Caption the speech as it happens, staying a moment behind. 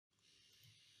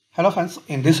Hello friends,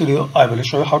 in this video I will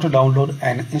show you how to download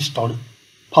and install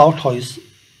PowerToys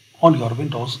on your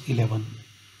Windows 11.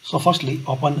 So firstly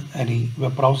open any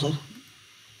web browser.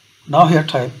 Now here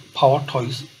type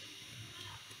PowerToys.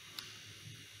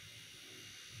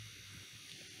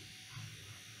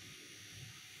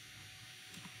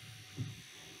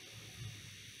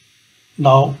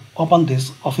 Now open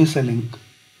this official link.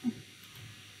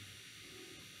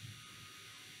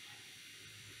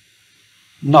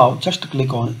 Now just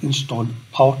click on install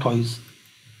PowerToys.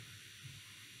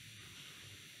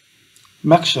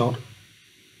 Make sure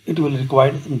it will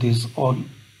require these all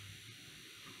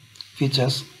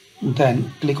features,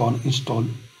 then click on install.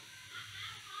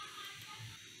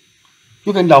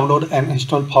 You can download and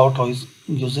install PowerToys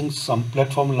using some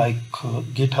platform like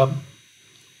GitHub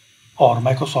or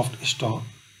Microsoft Store.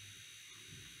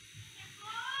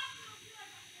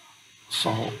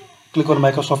 So click on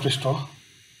Microsoft Store.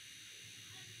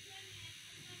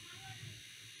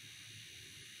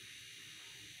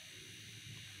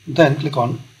 Then click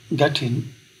on Get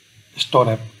in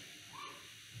Store app.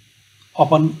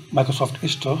 Open Microsoft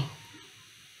Store.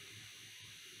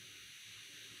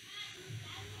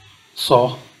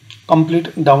 So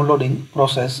complete downloading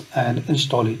process and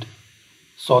install it.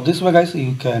 So this way guys,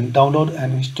 you can download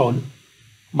and install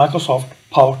Microsoft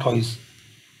PowerToys.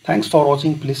 Thanks for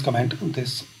watching. Please comment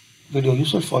this video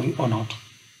useful for you or not.